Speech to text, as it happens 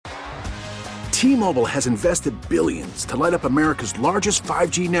T-Mobile has invested billions to light up America's largest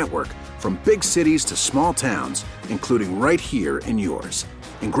 5G network, from big cities to small towns, including right here in yours.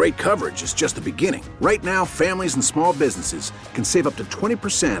 And great coverage is just the beginning. Right now, families and small businesses can save up to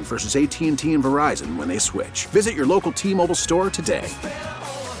 20% versus AT&T and Verizon when they switch. Visit your local T-Mobile store today.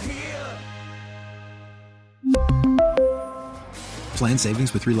 Plan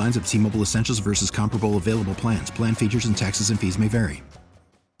savings with 3 lines of T-Mobile Essentials versus comparable available plans. Plan features and taxes and fees may vary.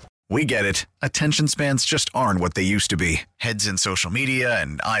 We get it. Attention spans just aren't what they used to be. Heads in social media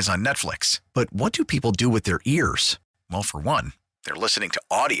and eyes on Netflix. But what do people do with their ears? Well, for one, they're listening to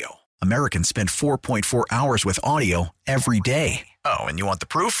audio. Americans spend 4.4 hours with audio every day. Oh, and you want the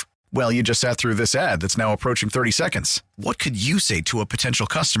proof? Well, you just sat through this ad that's now approaching 30 seconds. What could you say to a potential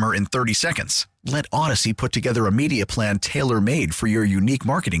customer in 30 seconds? Let Odyssey put together a media plan tailor-made for your unique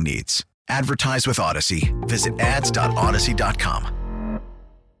marketing needs. Advertise with Odyssey. Visit ads.odyssey.com.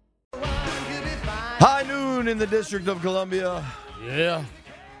 High noon in the District of Columbia. Yeah.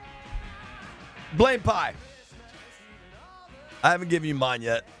 Blame pie. I haven't given you mine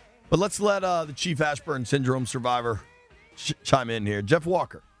yet, but let's let the Chief Ashburn Syndrome survivor chime in here. Jeff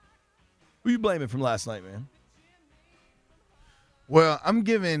Walker, who you blaming from last night, man? Well, I'm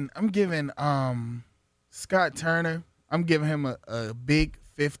giving Scott Turner. I'm giving him a big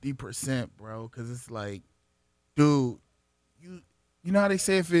 50%, bro, because it's like, dude, you know how they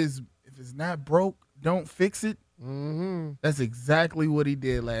say if it's not broke, don't fix it. Mm-hmm. That's exactly what he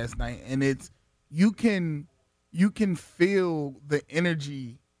did last night, and it's you can feel the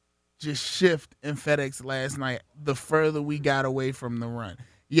energy just shift in FedEx last night the further we got away from the run.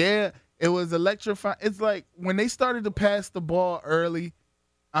 Yeah, it was electrifying. It's like when they started to pass the ball early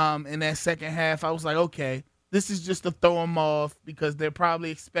in that second half, I was like, okay, this is just to throw them off because they're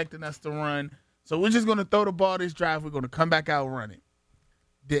probably expecting us to run. So we're just going to throw the ball this drive. We're going to come back out running.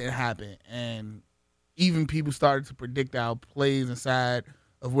 Didn't happen. And even people started to predict our plays inside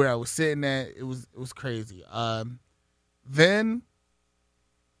of where I was sitting at. It was crazy.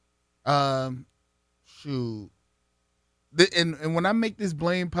 Shoot. And when I make this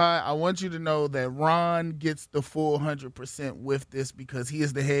blame pie, I want you to know that Ron gets the full 100% with this because he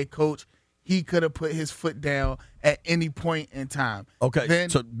is the head coach. He could have put his foot down at any point in time. Okay,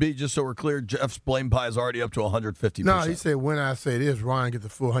 so just so we're clear, Jeff's blame pie is already up to 150%. No, he said when I say this, Ron gets the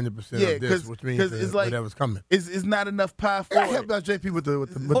full 100% of this, which means it's like, whatever's coming. It's not enough pie for I helped out JP with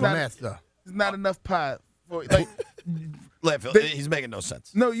the math stuff. It's not enough pie for like. He's making no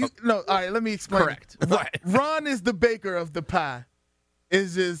sense. No, all right, let me explain. Correct. Right. Ron is the baker of the pie.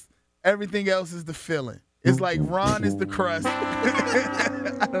 It's just everything else is the filling. It's like Ron is the crust.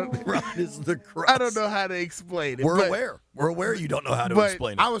 Ron is the crust. I don't know how to explain it. We're aware you don't know how to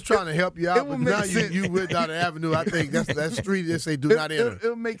explain it. I was trying to help you out, but now you went down the avenue. I think that street they say do not enter.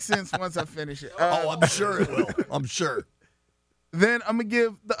 It'll make sense once I finish it. I'm sure it will. I'm sure. Then I'm going to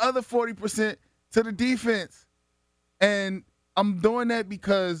give the other 40% to the defense. And I'm doing that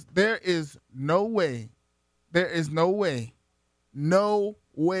because there is no way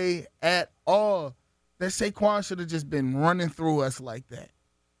at all that Saquon should have just been running through us like that.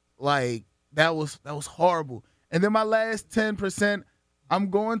 Like, that was horrible. And then my last 10%,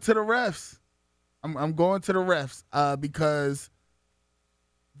 I'm going to the refs. I'm going to the refs because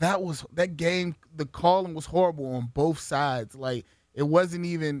that game, the calling was horrible on both sides. Like, it wasn't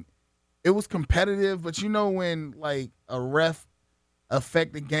even – it was competitive, but you know when, like, a ref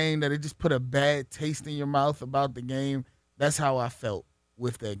affect the game that it just put a bad taste in your mouth about the game? That's how I felt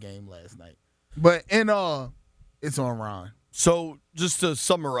with that game last night. But in all, it's on Ron. So just to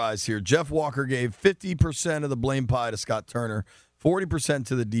summarize here, Jeff Walker gave 50% of the blame pie to Scott Turner, 40%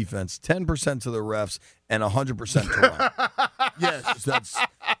 to the defense, 10% to the refs, and 100% to Ron. Yes. That's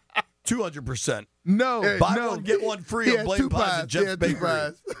 200%. No. Buy one, get one free on blame pies at Jeff's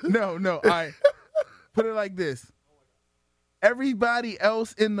Bakery. No. All right. Put it like this. Everybody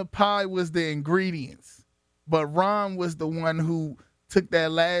else in the pie was the ingredients, but Ron was the one who took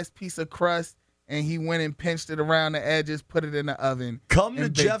that last piece of crust and he went and pinched it around the edges, put it in the oven. Come to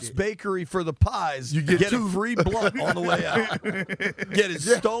Jeff's Bakery for the pies. You get a free blunt on the way out. Get as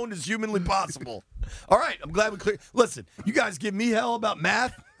stoned as humanly possible. All right, I'm glad we cleared. Listen, you guys give me hell about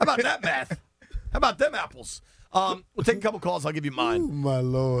math. How about that math? How about them apples? We'll take a couple calls. I'll give you mine. Oh, my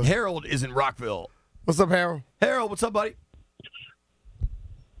Lord. Harold is in Rockville. What's up, Harold? Harold, what's up, buddy?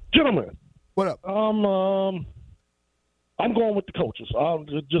 Gentlemen. What up? I'm going with the coaches.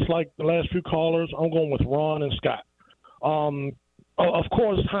 Just like the last few callers, I'm going with Ron and Scott. Of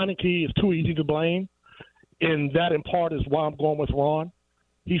course, Heineke is too easy to blame, and that in part is why I'm going with Ron.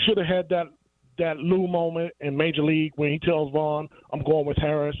 He should have had that that Lou moment in Major League when he tells Vaughn, I'm going with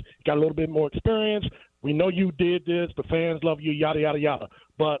Harris. Got a little bit more experience. We know you did this. The fans love you, yada, yada, yada.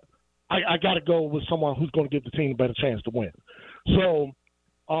 But I got to go with someone who's going to give the team a better chance to win. So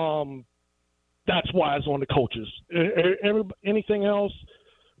that's why it's on the coaches. Anything else,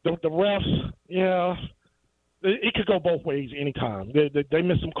 the refs, yeah, it could go both ways anytime. They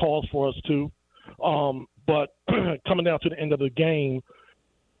missed some calls for us too. But coming down to the end of the game,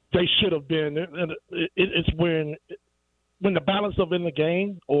 they should have been. It's when the balance of in the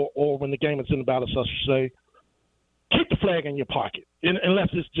game, or when the game is in the balance, I should say, keep the flag in your pocket, unless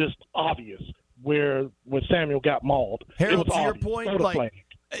it's just obvious. Where when Samuel got mauled, Harold, to your obvious. point, like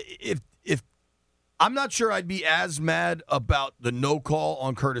if I'm not sure I'd be as mad about the no call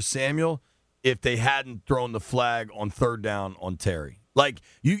on Curtis Samuel if they hadn't thrown the flag on third down on Terry. Like,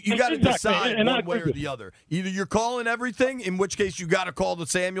 you got to decide one way or the other. Either you're calling everything, in which case you got to call the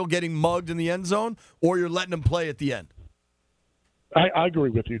Samuel getting mugged in the end zone, or you're letting him play at the end. I agree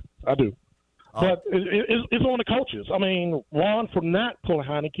with you. I do. But it's on the coaches. I mean, Ron, from not pulling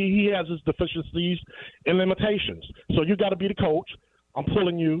Heineke, he has his deficiencies and limitations. So you got to be the coach. I'm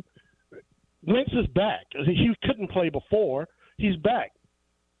pulling you. Wentz is back. He couldn't play before. He's back.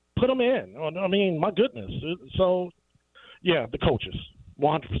 Put him in. I mean, my goodness. So, yeah, the coaches,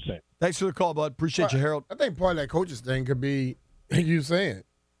 100%. Thanks for the call, bud. Appreciate you, Harold. I think part of that coaches thing could be you saying,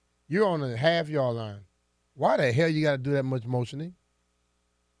 you're on the half-yard line. Why the hell you got to do that much motioning?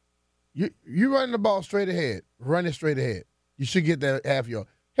 You running the ball straight ahead, running straight ahead. You should get that half-yard.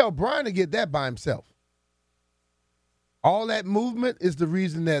 Hell, Brian to get that by himself. All that movement is the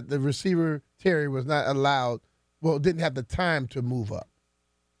reason that the receiver, Terry, was not allowed, didn't have the time to move up.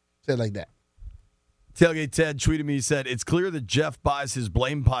 Say it like that. Tailgate Ted tweeted me, he said, it's clear that Jeff buys his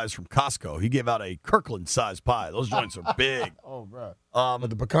blame pies from Costco. He gave out a Kirkland-sized pie. Those joints are big. Oh, bro. But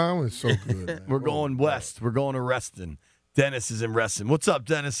the pecan was so good, man. We're going west. We're going to Reston. Dennis is in Reston. What's up,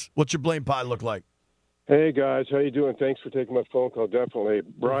 Dennis? What's your blame pie look like? Hey, guys. How you doing? Thanks for taking my phone call, definitely.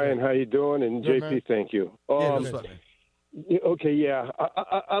 Brian, how you doing? And Good, JP, man. thank you. Okay,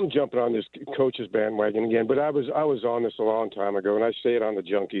 I'm jumping on this coach's bandwagon again, but I was on this a long time ago, and I say it on the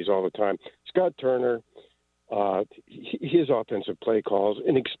Junkies all the time. Scott Turner, his offensive play calls,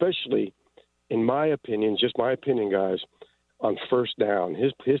 and especially, in my opinion, just my opinion, guys, on first down,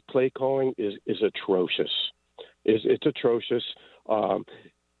 his play calling is atrocious. It's atrocious.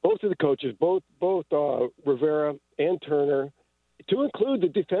 Both of the coaches, both Rivera and Turner, to include the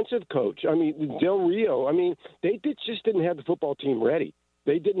defensive coach. I mean, Del Rio. I mean, they just didn't have the football team ready.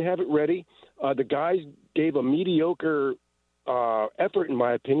 They didn't have it ready. The guys gave a mediocre effort, in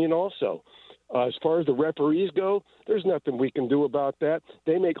my opinion, also. As far as the referees go, there's nothing we can do about that.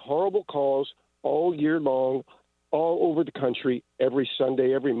 They make horrible calls all year long, all over the country, every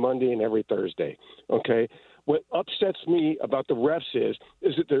Sunday, every Monday, and every Thursday. Okay? What upsets me about the refs is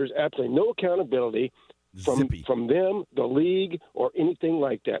that there's absolutely no accountability from them, the league, or anything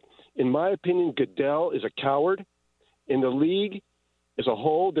like that. In my opinion, Goodell is a coward. In the league as a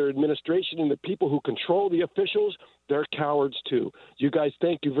whole, their administration and the people who control the officials, they're cowards too. You guys,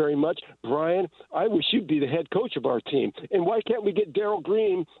 thank you very much. Brian, I wish you'd be the head coach of our team. And why can't we get Darryl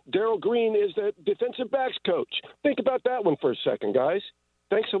Green? Darryl Green is the defensive backs coach. Think about that one for a second, guys.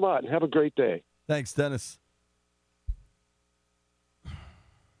 Thanks a lot, and have a great day. Thanks, Dennis.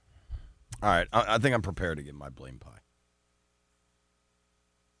 All right, I think I'm prepared to give my blame pie.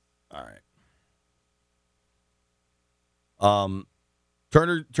 All right.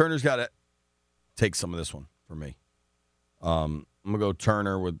 Turner's got to take some of this one for me. I'm gonna go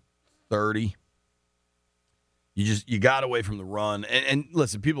Turner with 30. You got away from the run, and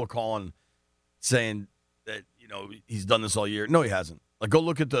listen, people are calling, saying that he's done this all year. No, he hasn't. Like, go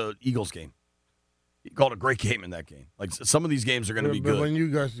look at the Eagles game. He called a great game in that game. Like, some of these games are going to be good. When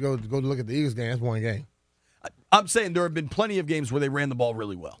you guys go look at the Eagles game, that's one game. I'm saying there have been plenty of games where they ran the ball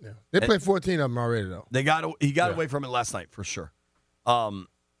really well. Yeah. They played 14 of them already, though. He got away from it last night, for sure. I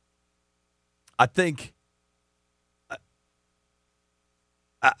think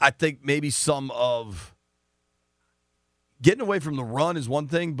maybe some of getting away from the run is one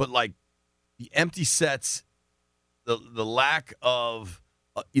thing, but like the empty sets, the lack of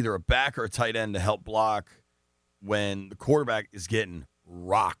either a back or a tight end to help block when the quarterback is getting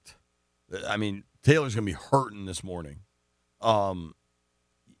rocked. I mean, Taylor's going to be hurting this morning. You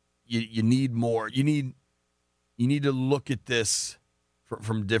need more. You need to look at this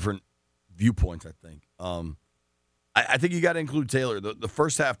from different viewpoints, I think. I think you got to include Taylor. The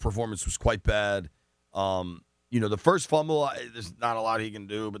first half performance was quite bad. The first fumble, there's not a lot he can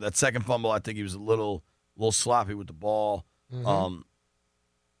do, but that second fumble, I think he was a little sloppy with the ball. Mm-hmm.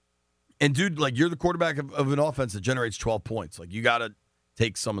 And, dude, like, you're the quarterback of an offense that generates 12 points. Like, you got to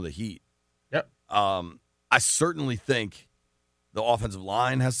take some of the heat. Yep. I certainly think the offensive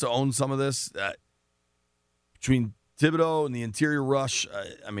line has to own some of this. Between Thibodeau and the interior rush,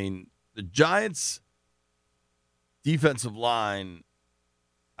 I mean, the Giants' defensive line,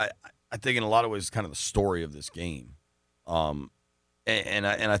 I think in a lot of ways is kind of the story of this game. And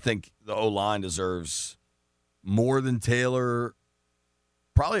I think the O-line deserves more than Taylor,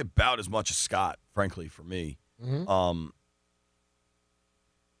 probably about as much as Scott, frankly, for me. Mm-hmm.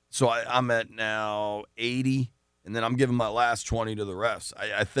 So I'm at now 80, and then I'm giving my last 20 to the refs.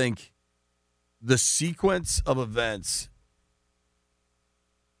 I think the sequence of events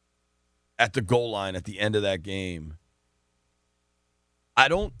at the goal line at the end of that game, I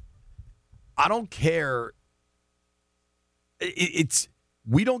don't care.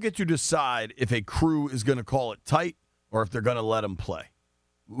 We don't get to decide if a crew is going to call it tight or if they're going to let them play.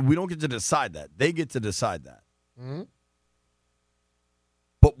 We don't get to decide that. They get to decide that. Mm-hmm.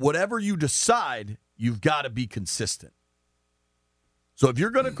 But whatever you decide, you've got to be consistent. So if you're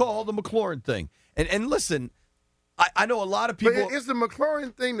going to call the McLaurin thing, and listen, I know a lot of people. But is the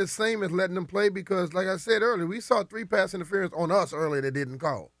McLaurin thing the same as letting them play? Because, like I said earlier, we saw 3 pass interference on us earlier that didn't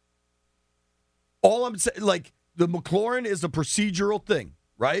call. All I'm saying, like, the McLaurin is a procedural thing,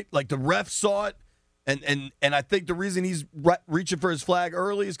 right? Like, the ref saw it, and I think the reason he's reaching for his flag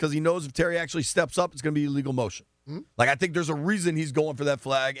early is because he knows if Terry actually steps up, it's going to be illegal motion. Mm-hmm. Like, I think there's a reason he's going for that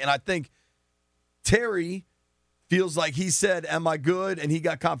flag, and I think Terry feels like he said, "Am I good?" and he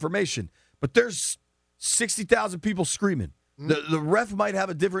got confirmation. But there's 60,000 people screaming. Mm-hmm. The ref might have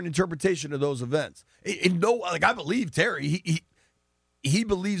a different interpretation of those events. I believe Terry. He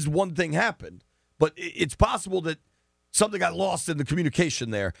believes one thing happened, but it's possible that something got lost in the communication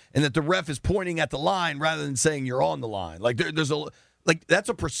there, and that the ref is pointing at the line rather than saying you're on the line. Like that's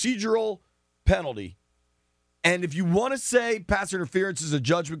a procedural penalty. And if you want to say pass interference is a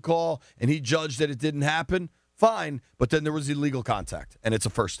judgment call and he judged that it didn't happen, fine. But then there was illegal contact, and it's a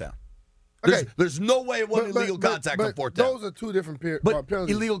first down. There's no way it wasn't illegal contact on fourth down. Those are two different But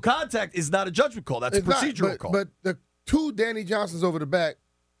penalties. illegal contact is not a judgment call. That's a procedural call. But the 2 Danny Johnsons over the back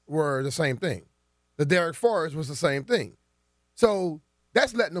were the same thing. The Derek Forrest was the same thing. So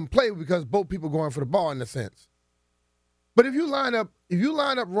that's letting them play because both people going for the ball in a sense. But if you line up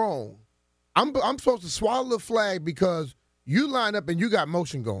wrong, I'm supposed to swallow the flag because you line up and you got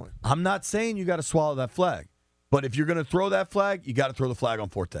motion going. I'm not saying you got to swallow that flag, but if you're going to throw that flag, you got to throw the flag on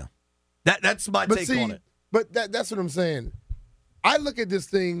fourth down. That's my take on it. But that's what I'm saying. I look at this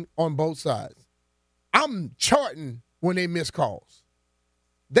thing on both sides. I'm charting when they miss calls.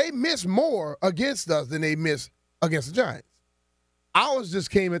 They miss more against us than they miss against the Giants. Ours just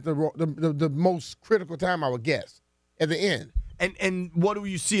came at the most critical time, I would guess, at the end. And what do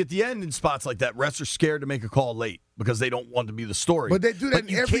you see at the end in spots like that? Refs are scared to make a call late because they don't want to be the story. But they do that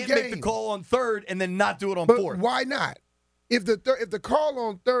in every game. You can't make the call on third and then not do it on fourth. Why not? If the call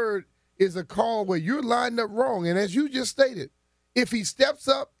on third is a call where you're lined up wrong, and as you just stated, if he steps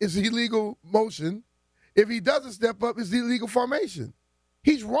up, it's illegal motion. If he doesn't step up, it's illegal formation.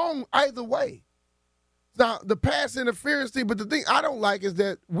 He's wrong either way. Now, the pass interference thing, but the thing I don't like is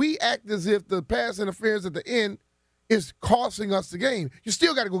that we act as if the pass interference at the end is costing us the game. You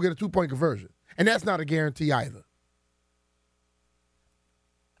still got to go get a 2-point conversion, and that's not a guarantee either.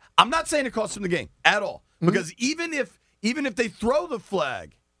 I'm not saying it costs them the game at all, because even if they throw the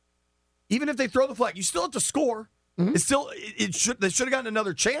flag, you still have to score. Mm-hmm. They should have gotten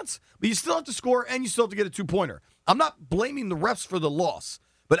another chance, but you still have to score and you still have to get a 2-pointer. I'm not blaming the refs for the loss,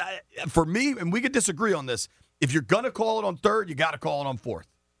 but for me, and we could disagree on this, if you're gonna call it on third, you got to call it on fourth.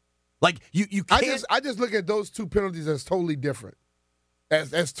 Like you can't. I just look at those 2 penalties as totally different,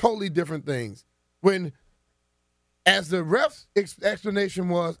 as totally different things. As the ref's explanation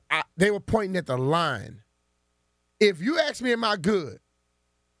was, they were pointing at the line. If you ask me, am I good?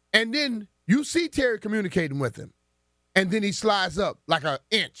 And then you see Terry communicating with him, and then he slides up like an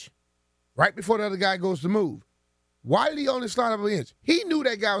inch right before the other guy goes to move. Why did he only slide up an inch? He knew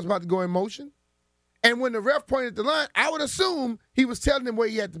that guy was about to go in motion. And when the ref pointed at the line, I would assume he was telling him where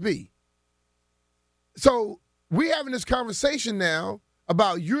he had to be. So we're having this conversation now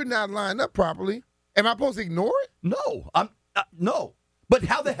about you're not lined up properly. Am I supposed to ignore it? No, no. But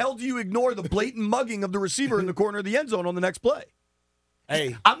how the hell do you ignore the blatant mugging of the receiver in the corner of the end zone on the next play?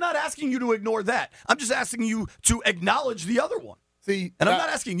 Hey, I'm not asking you to ignore that. I'm just asking you to acknowledge the other one. See, and I'm not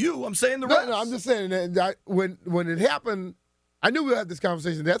asking you. I'm saying the refs. No, I'm just saying that when it happened, I knew we would have this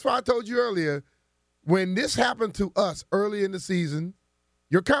conversation. That's why I told you earlier, when this happened to us early in the season,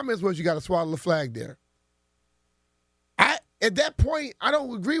 your comments was you got to swallow the flag there. at that point, I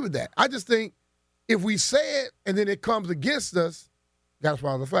don't agree with that. I just think if we say it and then it comes against us, got to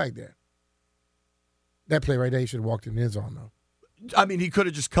swallow the flag there. That play right there, he should have walked in the end zone, though. I mean, he could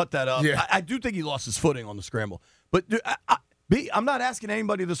have just cut that up. Yeah. I do think he lost his footing on the scramble. But I'm not asking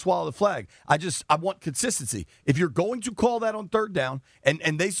anybody to swallow the flag. I want consistency. If you're going to call that on third down,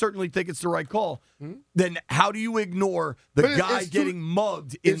 and they certainly think it's the right call, then how do you ignore the guy getting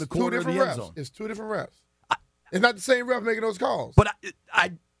mugged in the corner of the end zone? It's two different refs. It's not the same ref making those calls. But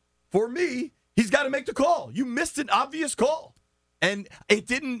for me, he's got to make the call. You missed an obvious call. And it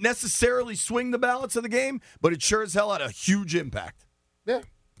didn't necessarily swing the balance of the game, but it sure as hell had a huge impact. Yeah.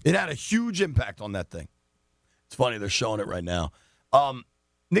 It had a huge impact on that thing. It's funny, they're showing it right now.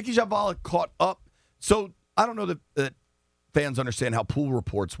 Nicky Jhabvala caught up. So I don't know that fans understand how pool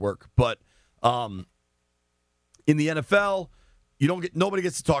reports work, but in the NFL, nobody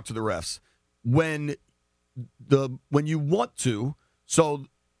gets to talk to the refs. When you want to, so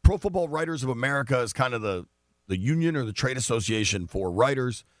Pro Football Writers of America is kind of the union or the trade association for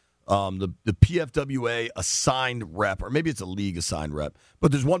writers. The PFWA assigned rep, or maybe it's a league assigned rep,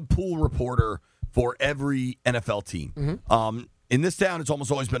 but there's one pool reporter for every NFL team. Mm-hmm. In this town, it's almost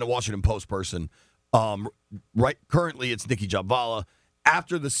always been a Washington Post person. Right, currently, it's Nicky Jhabvala.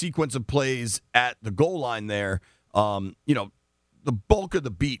 After the sequence of plays at the goal line there, the bulk of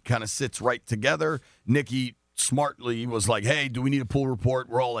the beat kind of sits right together. Nicky smartly was like, hey, do we need a pool report?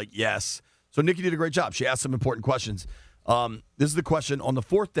 We're all like, yes. So Nicky did a great job. She asked some important questions. This is the question. On the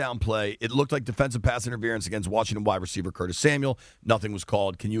fourth down play, it looked like defensive pass interference against Washington wide receiver Curtis Samuel. Nothing was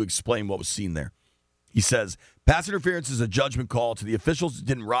called. Can you explain what was seen there? He says, pass interference is a judgment call. To the officials, it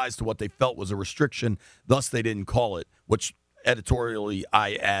didn't rise to what they felt was a restriction. Thus, they didn't call it, which editorially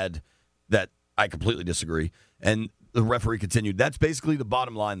I add that I completely disagree. And the referee continued, that's basically the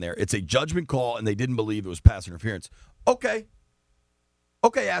bottom line there. It's a judgment call, and they didn't believe it was pass interference. Okay,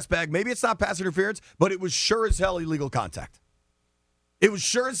 Assbag, maybe it's not pass interference, but it was sure as hell illegal contact. It was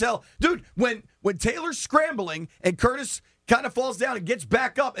sure as hell. Dude, when Taylor's scrambling and Curtis kind of falls down and gets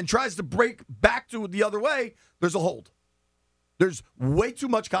back up and tries to break back to the other way, there's a hold. There's way too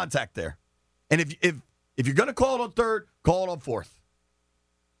much contact there. And if you're going to call it on third, call it on fourth.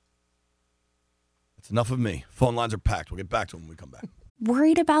 That's enough of me. Phone lines are packed. We'll get back to them when we come back.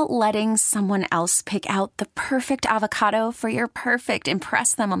 Worried about letting someone else pick out the perfect avocado for your perfect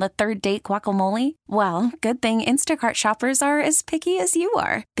impress them on the third date guacamole? Well, good thing Instacart shoppers are as picky as you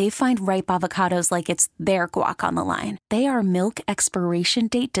are. They find ripe avocados like it's their guac on the line. They are milk expiration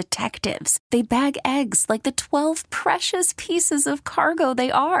date detectives. They bag eggs like the 12 precious pieces of cargo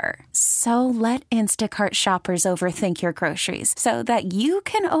they are. So let Instacart shoppers overthink your groceries so that you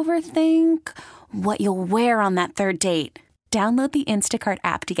can overthink what you'll wear on that third date. Download the Instacart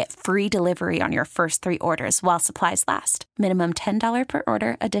app to get free delivery on your first 3 orders while supplies last. Minimum $10 per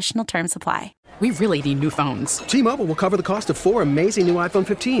order. Additional terms apply. We really need new phones. T-Mobile will cover the cost of 4 amazing new iPhone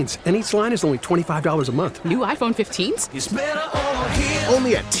 15s, and each line is only $25 a month. New iPhone 15s? It's better over here.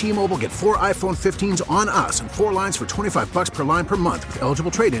 Only at T-Mobile, get 4 iPhone 15s on us and 4 lines for $25 per line per month with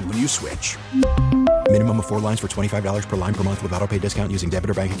eligible trade-in when you switch. Minimum of 4 lines for $25 per line per month with autopay discount using debit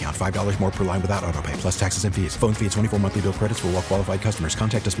or bank account. $5 more per line without autopay, plus taxes and fees. Phone fee at 24 monthly bill credits for well-qualified customers.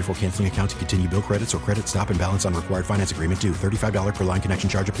 Contact us before canceling account to continue bill credits or credit stop and balance on required finance agreement due. $35 per line connection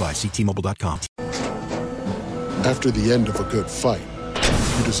charge applies. See T-Mobile.com. After the end of a good fight,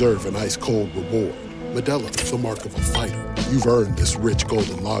 you deserve an ice-cold reward. Modelo is the mark of a fighter. You've earned this rich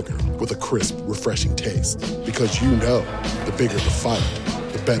golden lager with a crisp, refreshing taste. Because you know, the bigger the fight,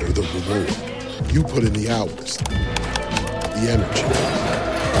 the better the reward. You put in the hours, the energy,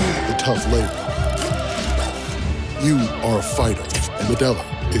 the tough labor. You are a fighter, and Modelo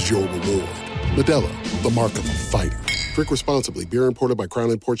is your reward. Modelo, the mark of a fighter. Drink responsibly. Beer imported by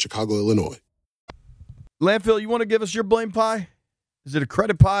Crown Imports, Chicago, Illinois. Landfill, you want to give us your blame pie? Is it a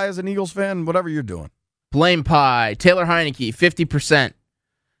credit pie as an Eagles fan? Whatever you're doing. Blame pie. Taylor Heineke, 50%.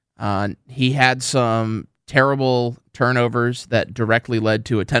 He had some terrible turnovers that directly led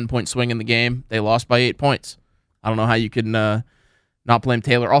to a 10-point swing in the game. They lost by 8 points. I don't know how you can not blame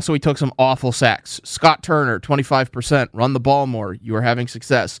Taylor. Also, he took some awful sacks. Scott Turner, 25%. Run the ball more. You are having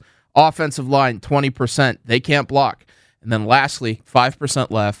success. Offensive line, 20%. They can't block. And then lastly, 5%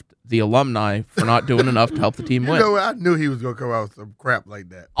 left. The alumni for not doing enough to help the team win. You know, I knew he was going to come out with some crap like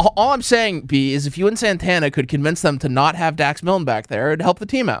that. All I'm saying, B, is if you and Santana could convince them to not have Dax Milne back there, it'd help the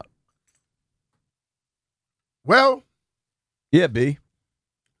team out. Well, yeah, B.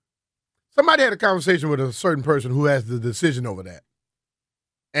 Somebody had a conversation with a certain person who has the decision over that.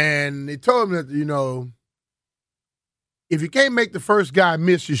 And they told him that, you know, if you can't make the first guy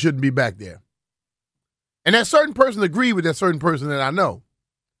miss, you shouldn't be back there. And that certain person agreed with that certain person that I know.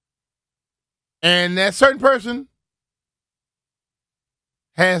 And that certain person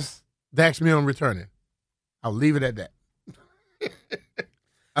has Dax Milne returning. I'll leave it at that.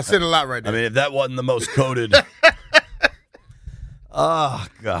 I said a lot right there. I mean, if that wasn't the most coded. Oh,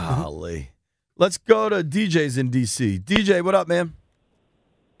 golly. Let's go to DJ's in D.C. DJ, what up, man?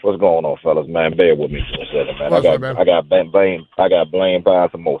 What's going on, fellas? Man, bear with me for a second, man. What's up, man? I got blame by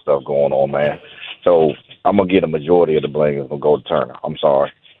some more stuff going on, man. So I'm gonna get a majority of the blame is gonna go to Turner. I'm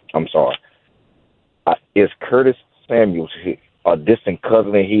sorry. Is Curtis Samuels a distant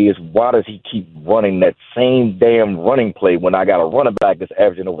cousin of his? Why does he keep running that same damn running play when I got a running back that's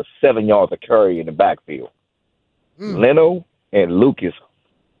averaging over 7 yards a carry in the backfield? Leno and Lucas,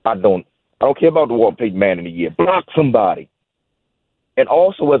 I don't care about the Walter Payton Man in the year. Block somebody. And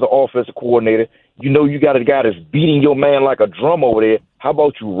also as an offensive coordinator, you know you got a guy that's beating your man like a drum over there. How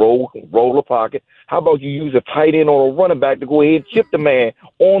about you roll the pocket? How about you use a tight end or a running back to go ahead and chip the man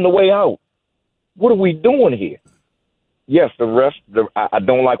on the way out? What are we doing here? Yes, the refs. I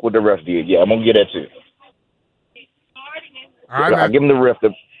don't like what the refs did. Yeah, I'm gonna get that too. All right, I give them the ref.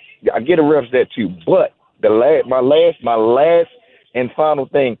 I get the refs that too. But my last and final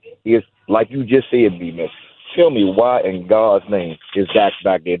thing is like you just said, B-Man. Tell me why in God's name is Dax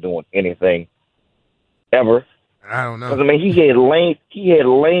back there doing anything ever? I don't know. Because, I mean, he had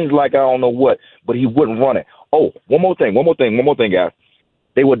lanes like I don't know what, but he wouldn't run it. Oh, one more thing, guys.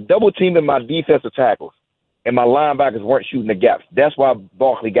 They were double-teaming my defensive tackles, and my linebackers weren't shooting the gaps. That's why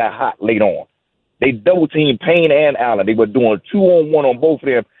Barkley got hot late on. They double-teamed Payne and Allen. They were doing 2-on-1 on both of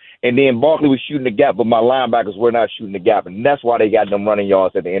them, and then Barkley was shooting the gap, but my linebackers were not shooting the gap, and that's why they got them running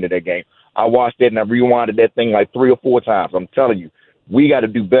yards at the end of that game. I watched that, and I rewinded that thing like 3 or 4 times. I'm telling you, we got to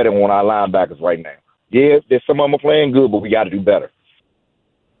do better on our linebackers right now. Yeah, there's some of them playing good, but we got to do better.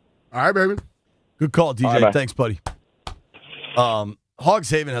 All right, baby. Good call, DJ. Right, thanks, buddy. Hogs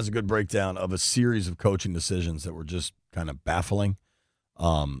Haven has a good breakdown of a series of coaching decisions that were just kind of baffling.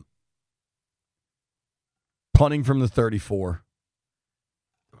 Punting from the 34.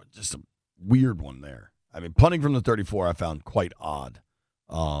 Just a weird one there. I mean, punting from the 34 I found quite odd.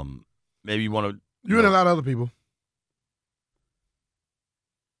 Maybe you want to... You and a lot of other people.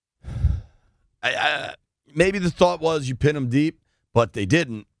 Maybe the thought was you pin them deep, but they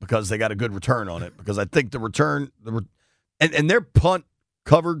didn't because they got a good return on it. Because I think the return... And their punt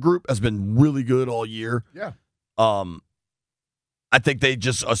cover group has been really good all year. Yeah. I think they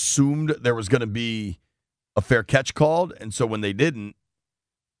just assumed there was going to be a fair catch called, and so when they didn't,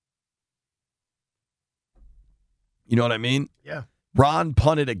 you know what I mean? Yeah. Ron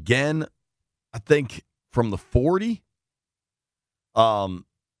punted again, I think, from the 40. From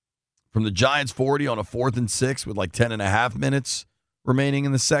the Giants' 40 on a 4th and 6 with like 10.5 minutes remaining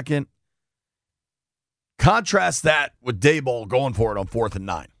in the second. Contrast that with Daboll going for it on 4th and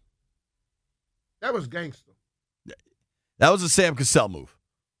 9. That was gangster. That was a Sam Cassell move.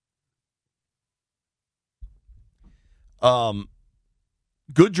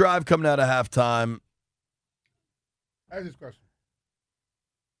 Good drive coming out of halftime. I have this question.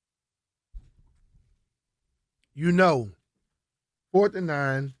 You know, 4th and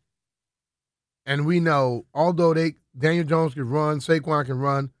 9, and we know, although Daniel Jones can run, Saquon can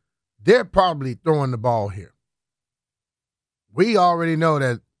run, they're probably throwing the ball here. We already know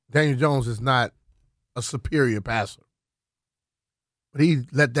that Daniel Jones is not a superior passer. But he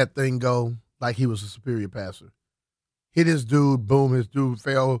let that thing go like he was a superior passer. Hit his dude, boom, his dude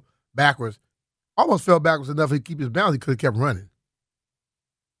fell backwards. Almost fell backwards enough to keep his balance. He could have kept running.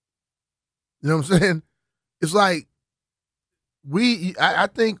 You know what I'm saying? It's like I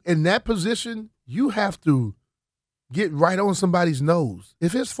think in that position, you have to get right on somebody's nose.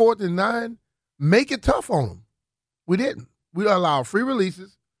 If it's 4th and 9, make it tough on them. We didn't. We allow free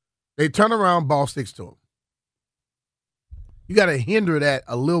releases. They turn around, ball sticks to them. You got to hinder that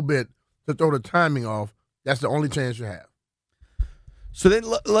a little bit to throw the timing off. That's the only chance you have. So then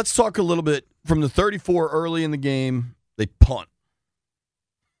let's talk a little bit from the 34 early in the game. They punt.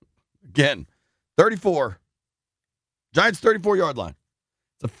 Again, 34. Giants 34-yard line.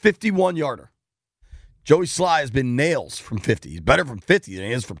 It's a 51-yarder. Joey Sly has been nails from 50. He's better from 50 than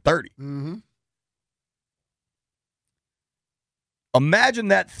he is from 30. Mm-hmm. Imagine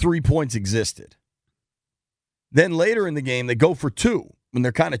that 3 points existed. Then later in the game, they go for 2 when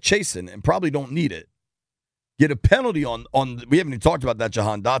they're kind of chasing and probably don't need it. Get a penalty on we haven't even talked about that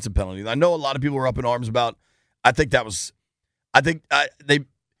Jahan Dotson penalty. I know a lot of people were up in arms about. I think that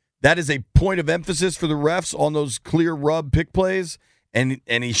is a point of emphasis for the refs on those clear rub pick plays, and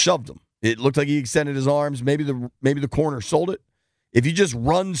he shoved them. It looked like he extended his arms. Maybe the corner sold it. If he just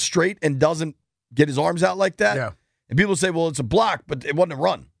runs straight and doesn't get his arms out like that. Yeah. And people say, well, it's a block, but it wasn't a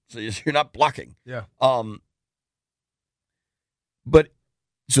run. So you're not blocking. Yeah. But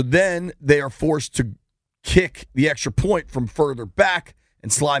so then they are forced to kick the extra point from further back,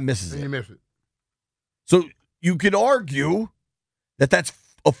 and Sly misses And it. you miss it. So you could argue that that's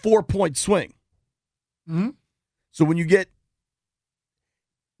a 4-point swing. Mm-hmm. So when you get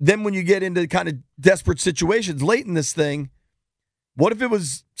into kind of desperate situations late in this thing, what if it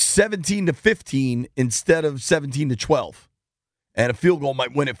was 17-15 instead of 17-12, and a field goal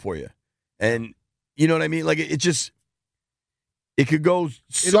might win it for you? And you know what I mean? Like it could go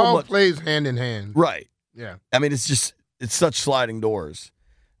so It all much. plays hand in hand. Right. Yeah. I mean, it's such sliding doors.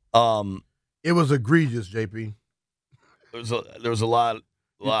 It was egregious, JP. There was a lot.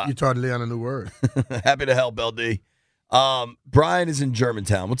 You taught Leon a new word. Happy to help, LD. Brian is in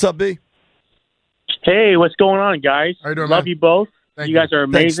Germantown. What's up, B? Hey, what's going on, guys? How you doing, Love man? you both. Thank you guys are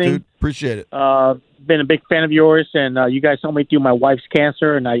Thanks, amazing. dude. Appreciate it. Been a big fan of yours, and you guys helped me through my wife's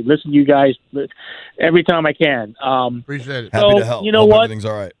cancer, and I listen to you guys every time I can. Appreciate it. Happy to help. You know Hope what? Everything's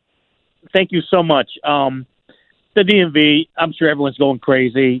all right. Thank you so much. The DMV, I'm sure everyone's going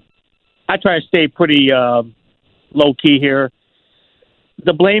crazy. I try to stay pretty low-key here.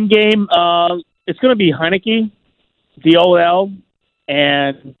 The blame game, it's going to be Heineke, DOL,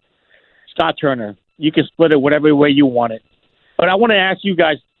 and Scott Turner. You can split it whatever way you want it. But I want to ask you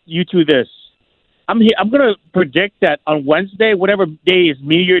guys, you two, this. I'm going to predict that on Wednesday, whatever day is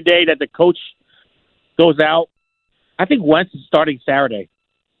Meteor Day that the coach goes out, I think Wentz is starting Saturday.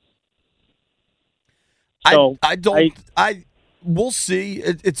 So we'll see.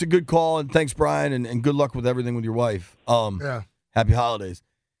 It's a good call, and thanks, Brian, and good luck with everything with your wife. Yeah. Happy holidays.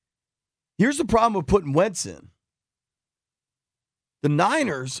 Here's the problem with putting Wentz in. The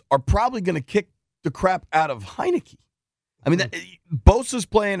Niners are probably going to kick the crap out of Heineke. I mean, Bosa's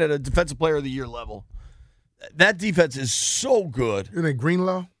playing at a Defensive Player of the Year level. That defense is so good. Isn't it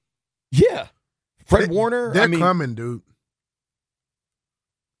Greenlaw? Yeah. Fred Warner. They're coming, dude.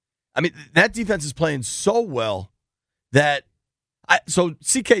 I mean, that defense is playing so well that so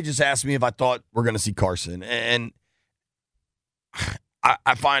CK just asked me if I thought we're going to see Carson, and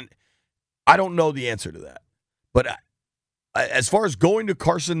I find I don't know the answer to that. But as far as going to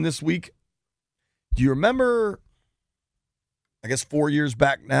Carson this week, do you remember, I guess 4 years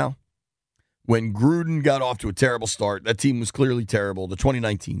back now, when Gruden got off to a terrible start? That team was clearly terrible, the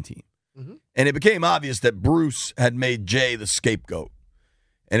 2019 team. Mm-hmm. And it became obvious that Bruce had made Jay the scapegoat.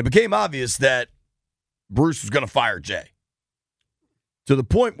 And it became obvious that Bruce was going to fire Jay. To the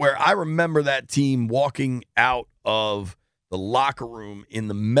point where I remember that team walking out of the locker room in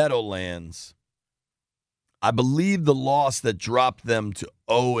the Meadowlands. I believe the loss that dropped them to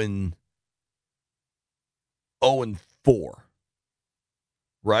 0-4,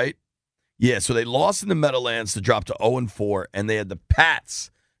 right? Yeah, so they lost in the Meadowlands to drop to 0-4, and they had the Pats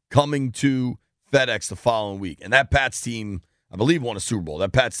coming to FedEx the following week. And that Pats team, I believe, won a Super Bowl.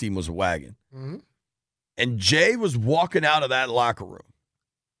 That Pats team was a wagon. Mm-hmm. And Jay was walking out of that locker room.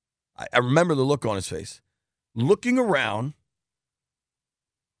 I remember the look on his face, looking around,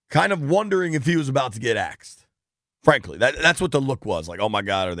 kind of wondering if he was about to get axed. Frankly, that's what the look was. Like, oh, my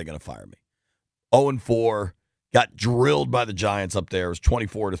God, are they going to fire me? 0-4, got drilled by the Giants up there. It was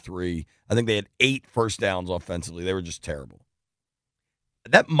 24-3. I think they had 8 first downs offensively. They were just terrible.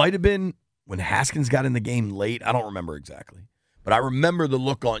 That might have been when Haskins got in the game late. I don't remember exactly. But I remember the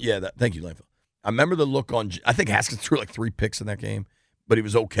look on, thank you, Landfill. I remember the look on, I think Haskins threw like 3 picks in that game, but he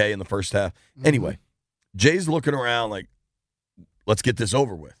was okay in the first half. Mm-hmm. Anyway, Jay's looking around like, let's get this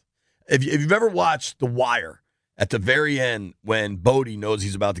over with. If you've ever watched The Wire, at the very end when Bodie knows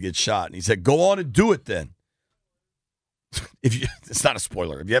he's about to get shot, and he said, go on and do it then. It's not a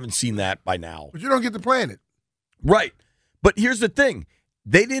spoiler. If you haven't seen that by now. But you don't get to plan it. Right. But here's the thing.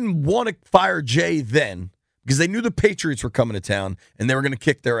 They didn't want to fire Jay then because they knew the Patriots were coming to town and they were going to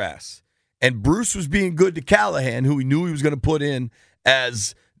kick their ass. And Bruce was being good to Callahan, who he knew he was going to put in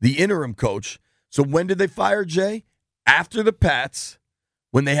as the interim coach. So when did they fire Jay? After the Pats,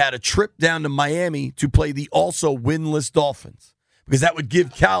 when they had a trip down to Miami to play the also winless Dolphins. Because that would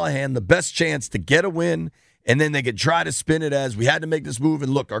give Callahan the best chance to get a win, and then they could try to spin it as we had to make this move,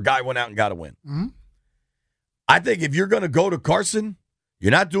 and look, our guy went out and got a win. Mm-hmm. I think if you're going to go to Carson,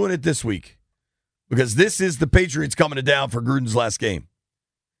 you're not doing it this week because this is the Patriots coming to town for Gruden's last game.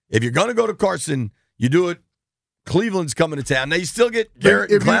 If you're going to go to Carson, you do it. Cleveland's coming to town. Now, you still get Garrett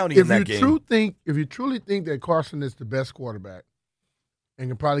and Clowney in that game. If you truly think that Carson is the best quarterback and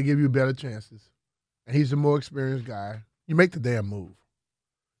can probably give you better chances, and he's a more experienced guy, you make the damn move.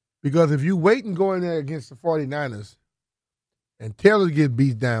 Because if you wait and go in there against the 49ers and Taylor gets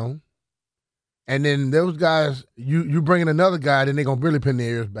beat down And then those guys, you bring in another guy, then they're going to really pin their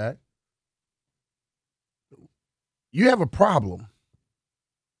ears back. You have a problem.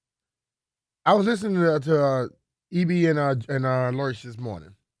 I was listening to EB and Lurch this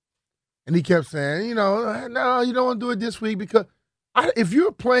morning, and he kept saying, no, you don't want to do it this week because if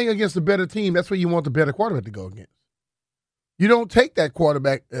you're playing against a better team, that's where you want the better quarterback to go against. You don't take that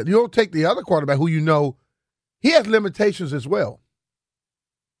quarterback. You don't take the other quarterback who he has limitations as well.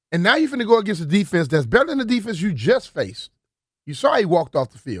 And now you're going to go against a defense that's better than the defense you just faced. You saw he walked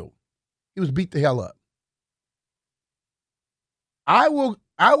off the field. He was beat the hell up. I will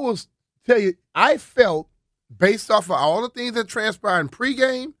tell you, I felt, based off of all the things that transpired in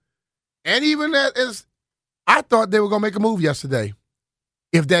pregame, and even I thought they were going to make a move yesterday.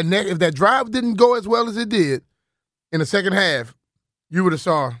 If that drive didn't go as well as it did in the second half, you would have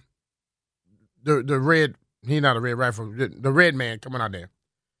saw the red. He's not a red rifle. The red man coming out there.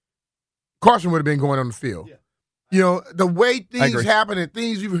 Carson would have been going on the field. Yeah. The way things happen and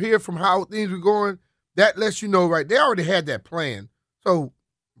things you hear from how things were going, that lets you know, right, they already had that plan. So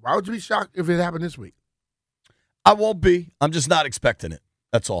why would you be shocked if it happened this week? I won't be. I'm just not expecting it.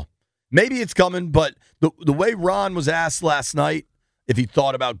 That's all. Maybe it's coming, but the way Ron was asked last night if he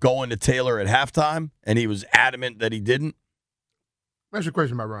thought about going to Taylor at halftime, and he was adamant that he didn't. That's your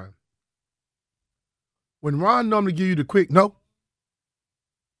question about Ron. When Ron normally give you the quick no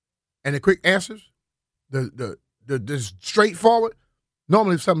and the quick answers, the straightforward,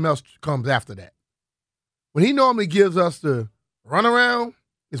 normally something else comes after that. When he normally gives us the runaround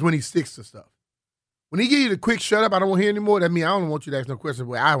is when he sticks to stuff. When he give you the quick shut up, I don't want to hear anymore, that means I don't want you to ask no questions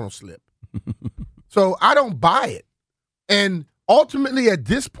where I won't slip. So I don't buy it. And ultimately at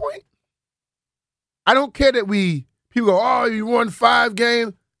this point, I don't care that people go, oh, you won 5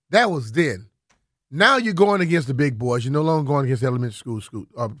 games. That was then. Now you're going against the big boys. You're no longer going against elementary school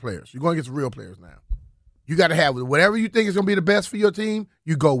players. You're going against real players now. You got to have whatever you think is going to be the best for your team,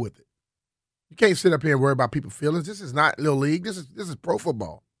 you go with it. You can't sit up here and worry about people's feelings. This is not little league. This is pro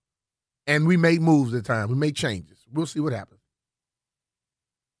football. And we make moves at times. We make changes. We'll see what happens.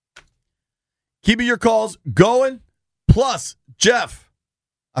 Keeping your calls going. Plus, Jeff,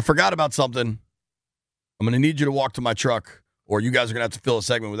 I forgot about something. I'm going to need you to walk to my truck, or you guys are going to have to fill a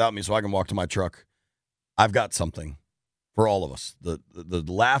segment without me so I can walk to my truck. I've got something for all of us, the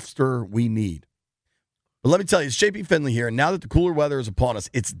laughter we need. But let me tell you, it's JP Finley here, and now that the cooler weather is upon us,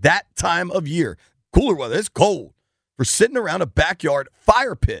 it's that time of year. Cooler weather, it's cold, for sitting around a backyard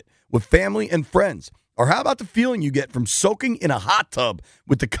fire pit with family and friends. Or how about the feeling you get from soaking in a hot tub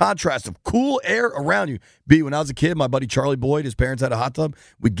with the contrast of cool air around you? When I was a kid, my buddy Charlie Boyd, his parents had a hot tub.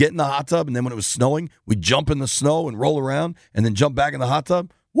 We'd get in the hot tub, and then when it was snowing, we'd jump in the snow and roll around and then jump back in the hot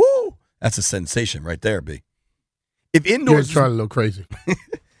tub. Woo! That's a sensation right there, B. If indoors, you're trying a little crazy.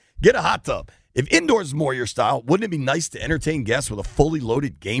 Get a hot tub. If indoors is more your style, wouldn't it be nice to entertain guests with a fully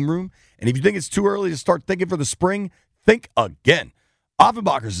loaded game room? And if you think it's too early to start thinking for the spring, think again.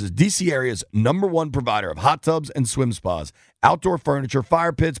 Offenbachers is D.C. area's #1 provider of hot tubs and swim spas, outdoor furniture,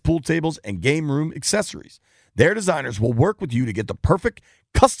 fire pits, pool tables, and game room accessories. Their designers will work with you to get the perfect,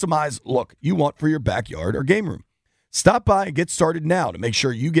 customized look you want for your backyard or game room. Stop by and get started now to make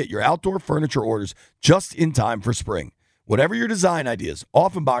sure you get your outdoor furniture orders just in time for spring. Whatever your design ideas,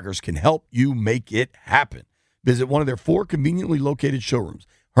 Offenbachers can help you make it happen. Visit one of their 4 conveniently located showrooms,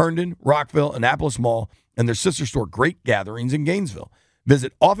 Herndon, Rockville, Annapolis Mall, and their sister store Great Gatherings in Gainesville.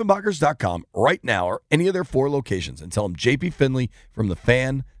 Visit Offenbachers.com right now or any of their 4 locations and tell them JP Finley from The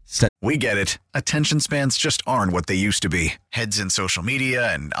Fan sent. We get it. Attention spans just aren't what they used to be. Heads in social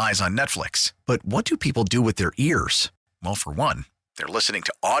media and eyes on Netflix. But what do people do with their ears? Well, for one, they're listening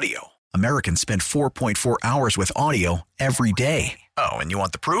to audio. Americans spend 4.4 hours with audio every day. Oh, and you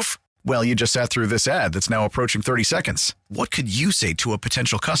want the proof? Well, you just sat through this ad that's now approaching 30 seconds. What could you say to a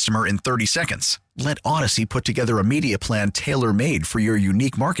potential customer in 30 seconds? Let Odyssey put together a media plan tailor-made for your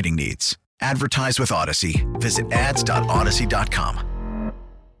unique marketing needs. Advertise with Odyssey. Visit ads.odyssey.com.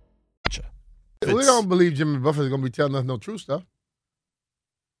 We don't believe Jimmy Buffett is going to be telling us no true stuff.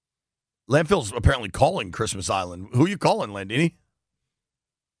 Landfill's apparently calling Christmas Island. Who are you calling, Landini?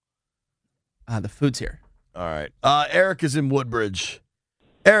 The food's here. All right. Eric is in Woodbridge.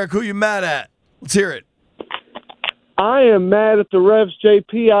 Eric, who you mad at? Let's hear it. I am mad at the refs,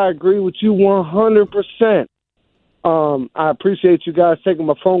 JP. I agree with you 100%. I appreciate you guys taking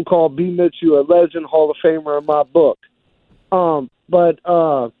my phone call. B. Mitch, you a legend, Hall of Famer in my book. But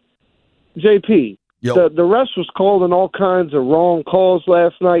JP, the refs was calling all kinds of wrong calls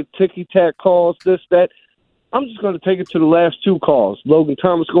last night, ticky-tack calls, this, that. I'm just going to take it to the last 2 calls. Logan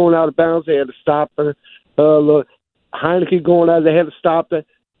Thomas going out of bounds, they had to stop her. Heineke going out, they had to stop that.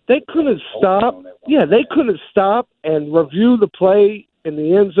 they couldn't stop. Yeah, they couldn't stop and review the play in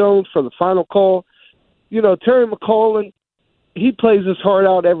the end zone for the final call. You know, Terry McLaurin, he plays his heart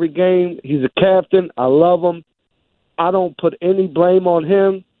out every game. He's a captain. I love him. I don't put any blame on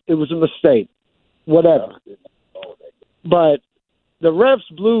him. It was a mistake. Whatever. But the refs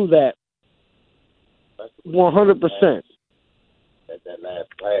blew that 100%. That last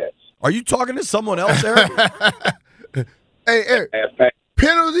pass. Are you talking to someone else, Eric? Hey, Eric.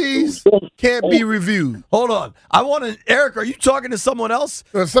 Penalties can't be reviewed. Hold on. Eric, are you talking to someone else?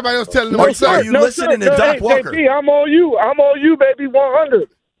 Somebody else telling them. Are you listening to Doc Walker? JP, I'm on you, baby, 100.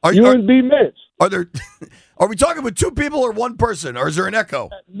 You and B. Mitch. Are we talking with two people or one person, or is there an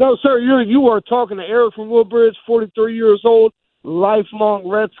echo? No, sir. You are talking to Eric from Woodbridge, 43 years old, lifelong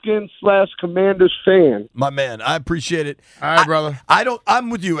Redskins / Commanders fan. My man, I appreciate it. All right, brother.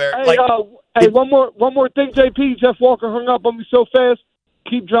 I'm with you, Eric. Hey, one more thing, JP. Jeff Walker hung up on me so fast.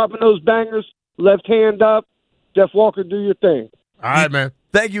 Keep dropping those bangers. Left hand up. Jeff Walker, do your thing. All right, man.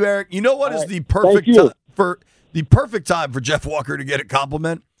 Thank you, Eric. You know what is the perfect time for Jeff Walker to get a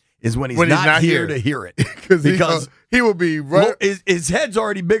compliment is when he's not here to hear it, because he will be right. His head's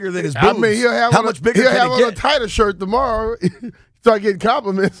already bigger than his boobs. I mean, he'll have how much bigger? He'll can have it on get? a tighter shirt tomorrow. Start getting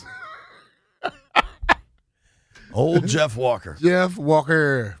compliments. Old Jeff Walker. Jeff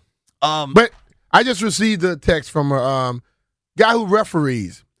Walker. But I just received a text from a guy who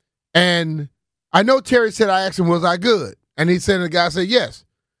referees, and I know Terry said, I asked him, was I good? And he said, the guy said yes.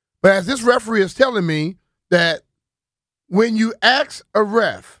 But as this referee is telling me that when you ask a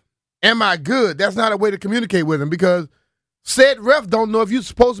ref, am I good? That's not a way to communicate with him, because said ref don't know if you're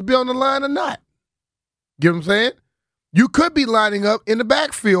supposed to be on the line or not. Get what I'm saying? You could be lining up in the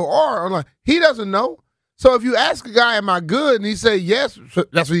backfield or on line. He doesn't know. So if you ask a guy, am I good? And he say yes,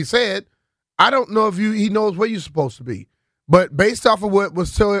 that's what he said. I don't know if he knows where you're supposed to be. But based off of what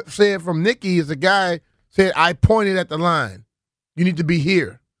was said from Nikki, is the guy said, I pointed at the line. You need to be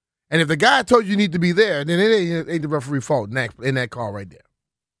here. And if the guy told you need to be there, then it ain't the referee's fault in that call right there.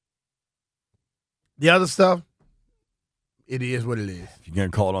 The other stuff, it is what it is. If you're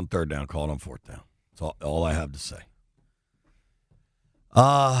going to call it on third down, call it on fourth down. That's all I have to say.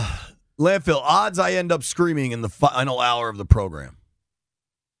 Landfill, odds I end up screaming in the final hour of the program.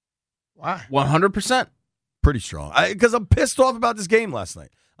 Why? 100%. Pretty strong. Because I'm pissed off about this game last night.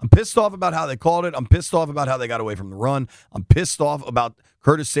 I'm pissed off about how they called it. I'm pissed off about how they got away from the run. I'm pissed off about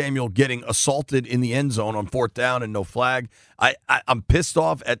Curtis Samuel getting assaulted in the end zone on fourth down and no flag. I'm pissed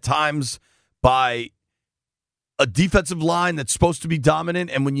off at times by a defensive line that's supposed to be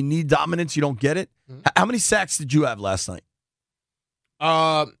dominant, and when you need dominance, you don't get it. Mm-hmm. How many sacks did you have last night?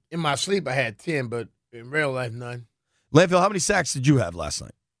 In my sleep, I had 10, but in real life, none. Landfill, how many sacks did you have last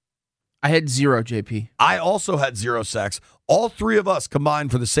night? I had 0, JP. I also had 0 sacks. All three of us combined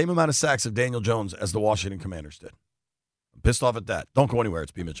for the same amount of sacks of Daniel Jones as the Washington Commanders did. I'm pissed off at that. Don't go anywhere.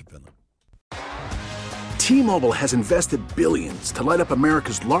 It's B. Mitch and Finley. T-Mobile has invested billions to light up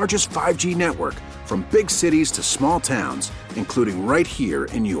America's largest 5G network, from big cities to small towns, including right here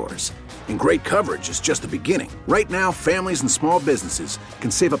in yours. And great coverage is just the beginning. Right now, families and small businesses can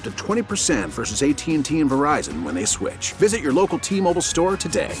save up to 20% versus AT&T and Verizon when they switch. Visit your local T-Mobile store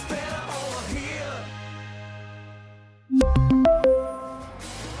today.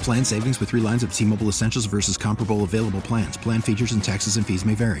 Plan savings with 3 lines of T-Mobile Essentials versus comparable available plans. Plan features and taxes and fees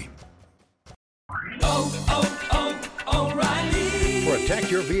may vary.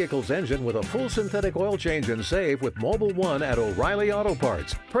 Protect your vehicle's engine with a full synthetic oil change and save with Mobil 1 at O'Reilly Auto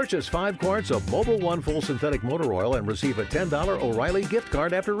Parts. Purchase 5 quarts of Mobil 1 full synthetic motor oil and receive a $10 O'Reilly gift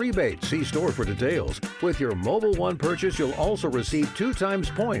card after rebate. See store for details. With your Mobil 1 purchase, you'll also receive 2 times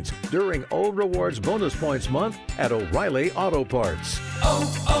points during O Rewards Bonus Points Month at O'Reilly Auto Parts.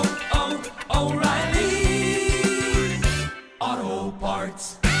 O'Reilly Auto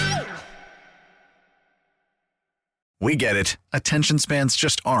Parts. We get it. Attention spans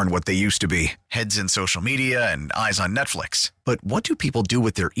just aren't what they used to be. Heads in social media and eyes on Netflix. But what do people do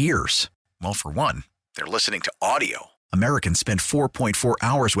with their ears? Well, for one, they're listening to audio. Americans spend 4.4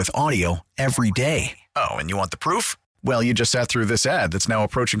 hours with audio every day. Oh, and you want the proof? Well, you just sat through this ad that's now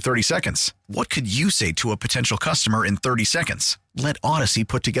approaching 30 seconds. What could you say to a potential customer in 30 seconds? Let Odyssey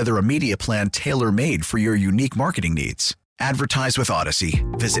put together a media plan tailor-made for your unique marketing needs. Advertise with Odyssey.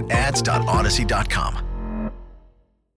 Visit ads.odyssey.com.